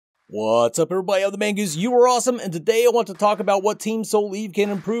What's up everybody, I'm the Mangoose, you are awesome, and today I want to talk about what Team Soul Eve can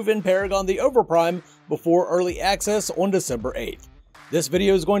improve in Paragon the Overprime before early access on December 8th. This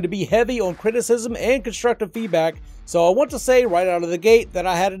video is going to be heavy on criticism and constructive feedback, so I want to say right out of the gate that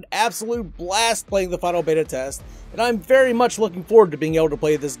I had an absolute blast playing the final beta test, and I'm very much looking forward to being able to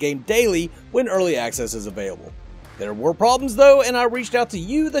play this game daily when early access is available. There were problems though, and I reached out to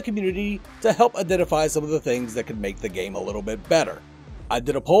you, the community, to help identify some of the things that could make the game a little bit better. I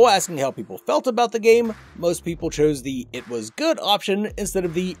did a poll asking how people felt about the game. Most people chose the "it was good" option instead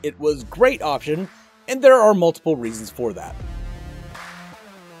of the "it was great" option, and there are multiple reasons for that.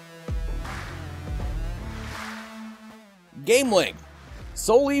 Game length.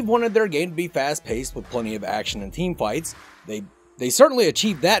 Soul Eve wanted their game to be fast-paced with plenty of action and team fights. They certainly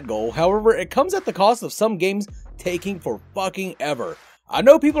achieved that goal, however, it comes at the cost of some games taking for fucking ever. I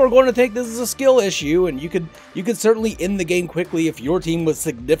know people are going to think this is a skill issue, and you could certainly end the game quickly if your team was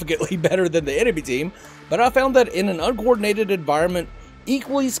significantly better than the enemy team, but I found that in an uncoordinated environment,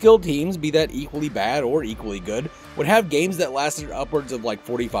 equally skilled teams, be that equally bad or equally good, would have games that lasted upwards of like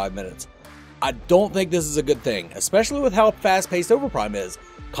 45 minutes. I don't think this is a good thing, especially with how fast-paced Overprime is.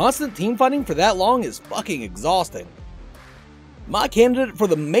 Constant team fighting for that long is fucking exhausting. My candidate for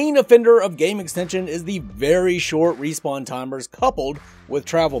the main offender of game extension is the very short respawn timers coupled with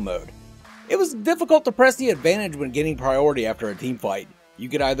travel mode. It was difficult to press the advantage when getting priority after a team fight. You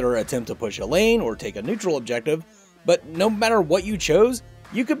could either attempt to push a lane or take a neutral objective, but no matter what you chose,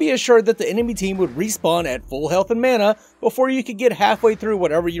 you could be assured that the enemy team would respawn at full health and mana before you could get halfway through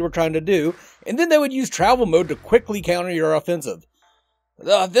whatever you were trying to do, and then they would use travel mode to quickly counter your offensive.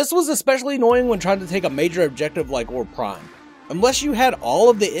 This was especially annoying when trying to take a major objective like Overprime. Unless you had all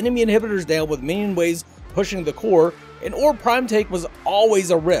of the enemy inhibitors down with minion waves pushing the core, an Overprime take was always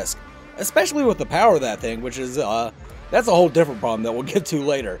a risk, especially with the power of that thing, which is, that's a whole different problem that we'll get to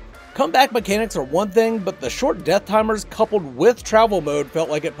later. Comeback mechanics are one thing, but the short death timers coupled with travel mode felt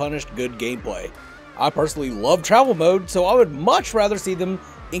like it punished good gameplay. I personally love travel mode, so I would much rather see them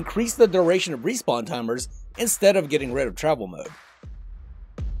increase the duration of respawn timers instead of getting rid of travel mode.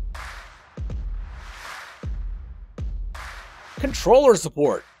 Controller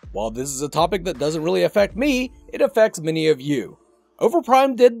support. While this is a topic that doesn't really affect me, it affects many of you.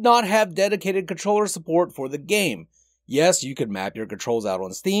 Overprime did not have dedicated controller support for the game. Yes, you could map your controls out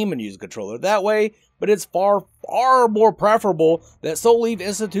on Steam and use a controller that way, but it's far more preferable that Soul Eve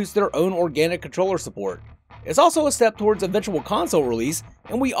institutes their own organic controller support. It's also a step towards eventual console release,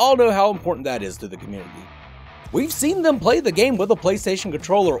 and we all know how important that is to the community. We've seen them play the game with a PlayStation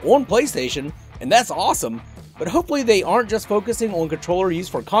controller on PlayStation, and that's awesome, but hopefully they aren't just focusing on controller use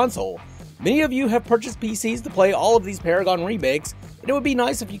for console. Many of you have purchased PCs to play all of these Paragon remakes, and it would be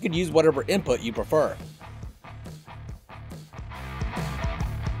nice if you could use whatever input you prefer.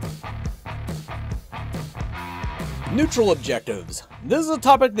 Neutral objectives. This is a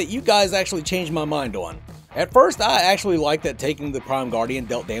topic that you guys actually changed my mind on. At first, I actually liked that taking the Prime Guardian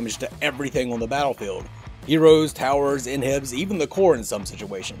dealt damage to everything on the battlefield. Heroes, towers, inhibs, even the core in some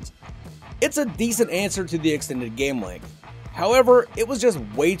situations. It's a decent answer to the extended game length. However, it was just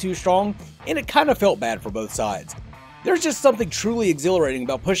way too strong, and it kind of felt bad for both sides. There's just something truly exhilarating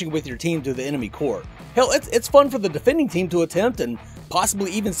about pushing with your team to the enemy core. Hell, it's fun for the defending team to attempt and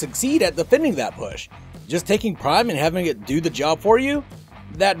possibly even succeed at defending that push. Just taking Prime and having it do the job for you?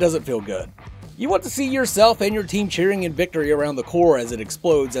 That doesn't feel good. You want to see yourself and your team cheering in victory around the core as it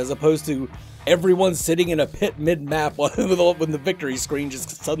explodes, as opposed to everyone sitting in a pit mid-map when the victory screen just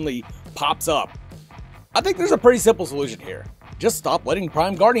suddenly pops up. I think there's a pretty simple solution here. Just stop letting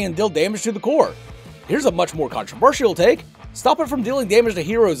Prime Guardian deal damage to the core. Here's a much more controversial take. Stop it from dealing damage to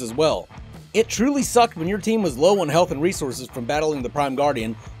heroes as well. It truly sucked when your team was low on health and resources from battling the Prime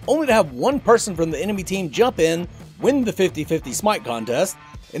Guardian, only to have one person from the enemy team jump in, win the 50-50 smite contest,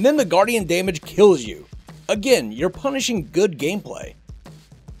 and then the Guardian damage kills you. Again, you're punishing good gameplay.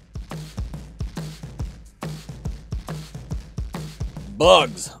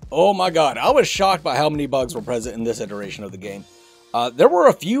 Bugs. Oh my god, I was shocked by how many bugs were present in this iteration of the game. There were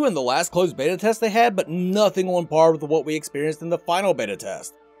a few in the last closed beta test they had, but nothing on par with what we experienced in the final beta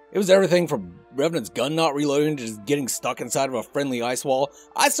test. It was everything from Revenant's gun not reloading to just getting stuck inside of a friendly ice wall.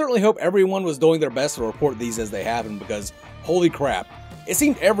 I certainly hope everyone was doing their best to report these as they happen, because holy crap, it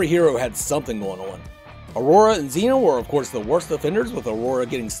seemed every hero had something going on. Aurora and Xena were of course the worst offenders, with Aurora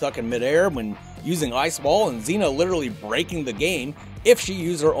getting stuck in midair when using ice wall and Xena literally breaking the game if she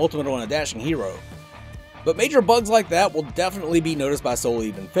used her ultimate on a dashing hero. But major bugs like that will definitely be noticed by Soul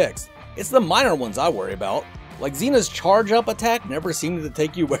Eve and fixed. It's the minor ones I worry about. Like Xena's charge up attack never seemed to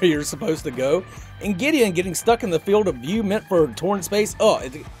take you where you're supposed to go, and Gideon getting stuck in the field of view meant for torn space,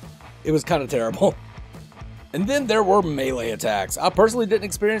 It was kind of terrible. And then there were melee attacks. I personally didn't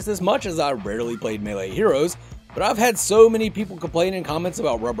experience this much as I rarely played melee heroes, but I've had so many people complain in comments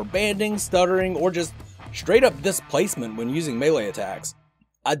about rubber banding, stuttering, or just straight up displacement when using melee attacks.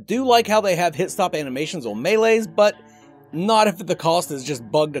 I do like how they have hit stop animations on melees, but not if the cost is just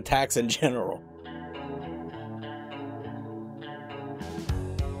bugged attacks in general.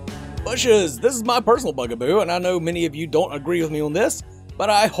 Bushes! This is my personal bugaboo, and I know many of you don't agree with me on this, but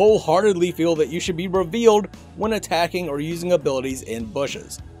I wholeheartedly feel that you should be revealed when attacking or using abilities in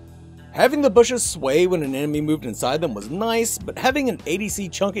bushes. Having the bushes sway when an enemy moved inside them was nice, but having an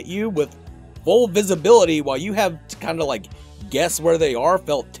ADC chunk at you with full visibility while you have to kind of like guess where they are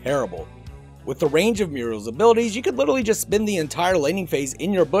felt terrible. With the range of Muriel's abilities, you could literally just spend the entire laning phase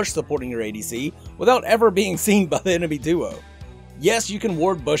in your bush supporting your ADC without ever being seen by the enemy duo. Yes, you can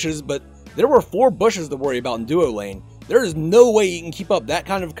ward bushes, but there were 4 bushes to worry about in duo lane. There is no way you can keep up that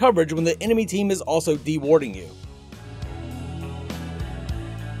kind of coverage when the enemy team is also de-warding you.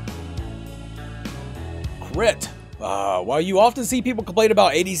 Crit. While you often see people complain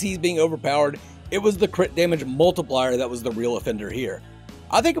about ADCs being overpowered, it was the crit damage multiplier that was the real offender here.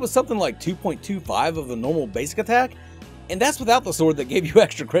 I think it was something like 2.25 of the normal basic attack, and that's without the sword that gave you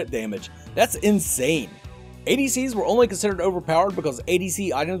extra crit damage. That's insane. ADCs were only considered overpowered because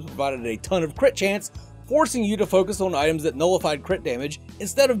ADC items provided a ton of crit chance, forcing you to focus on items that nullified crit damage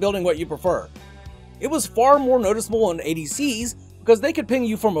instead of building what you prefer. It was far more noticeable on ADCs because they could ping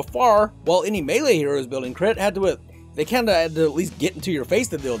you from afar, while any melee heroes building crit had to at least get into your face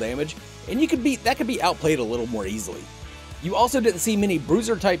to deal damage, and that could be outplayed a little more easily. You also didn't see many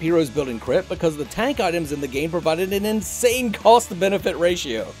bruiser type heroes building crit because the tank items in the game provided an insane cost to benefit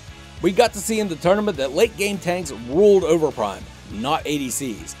ratio. We got to see in the tournament that late game tanks ruled Overprime, not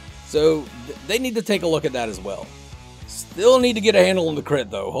ADCs, so they need to take a look at that as well. Still need to get a handle on the crit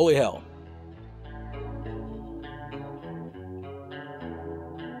though, holy hell.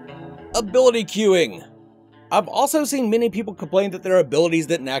 Ability queuing. I've also seen many people complain that their abilities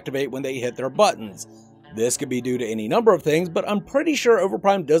didn't activate when they hit their buttons. This could be due to any number of things, but I'm pretty sure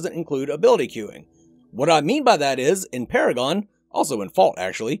Overprime doesn't include ability queuing. What I mean by that is, in Paragon, also in Fault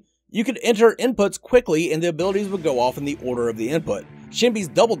actually, you could enter inputs quickly and the abilities would go off in the order of the input. Shinbi's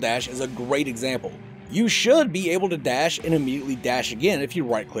double dash is a great example. You should be able to dash and immediately dash again if you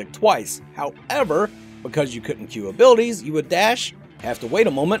right click twice. However, because you couldn't queue abilities, you would dash, have to wait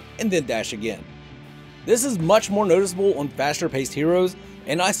a moment, and then dash again. This is much more noticeable on faster paced heroes,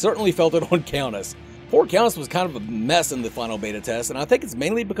 and I certainly felt it on Countess. Poor Countess was kind of a mess in the final beta test, and I think it's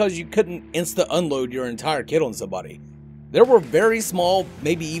mainly because you couldn't insta-unload your entire kit on somebody. There were very small,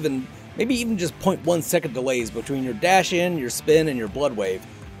 maybe even just 0.1 second delays between your dash in, your spin, and your blood wave,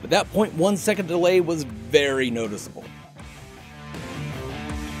 but that 0.1 second delay was very noticeable.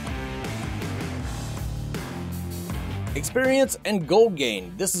 Experience and gold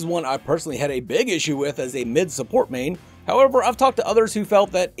gain. This is one I personally had a big issue with as a mid-support main. However, I've talked to others who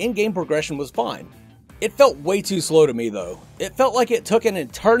felt that in-game progression was fine. It felt way too slow to me though. It felt like it took an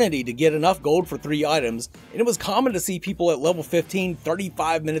eternity to get enough gold for 3 items, and it was common to see people at level 15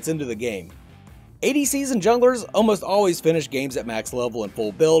 35 minutes into the game. ADCs and junglers almost always finish games at max level and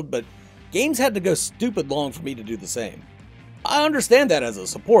full build, but games had to go stupid long for me to do the same. I understand that as a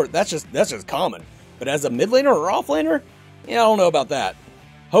support, that's just common. But as a mid laner or off laner, yeah, I don't know about that.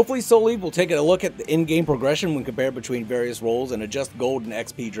 Hopefully Soul Eve will take a look at the in-game progression when compared between various roles and adjust gold and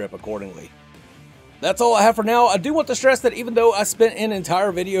XP drip accordingly. That's all I have for now. I do want to stress that even though I spent an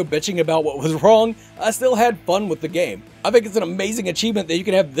entire video bitching about what was wrong, I still had fun with the game. I think it's an amazing achievement that you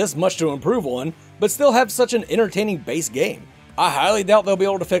can have this much to improve on, but still have such an entertaining base game. I highly doubt they'll be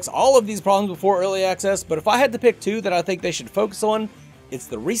able to fix all of these problems before early access, but if I had to pick 2 that I think they should focus on, it's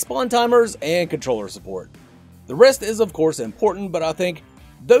the respawn timers and controller support. The rest is of course important, but I think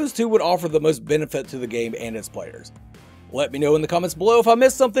those 2 would offer the most benefit to the game and its players. Let me know in the comments below if I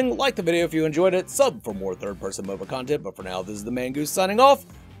missed something, like the video if you enjoyed it, sub for more third-person MOBA content, but for now this is the Mangoose signing off.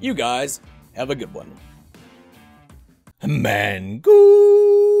 You guys have a good one. Mangoose!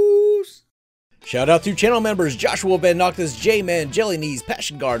 Shout out to channel members Joshua Ben Noctis, J-Man, Jelly Knees,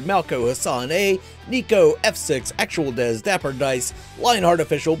 Passion Guard, Malco, Hassan A, Nico, F6, Actual Dez, Dapper Dice, Lionheart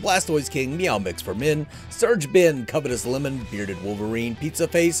Official, Blastoise King, Meow Mix for Men, Surge Ben, Covetous Lemon, Bearded Wolverine, Pizza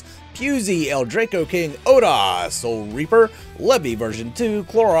Face, Pusey, El Draco King, Oda, Soul Reaper, Levy version 2,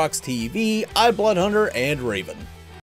 Clorox TV, iBlood Hunter, and Raven.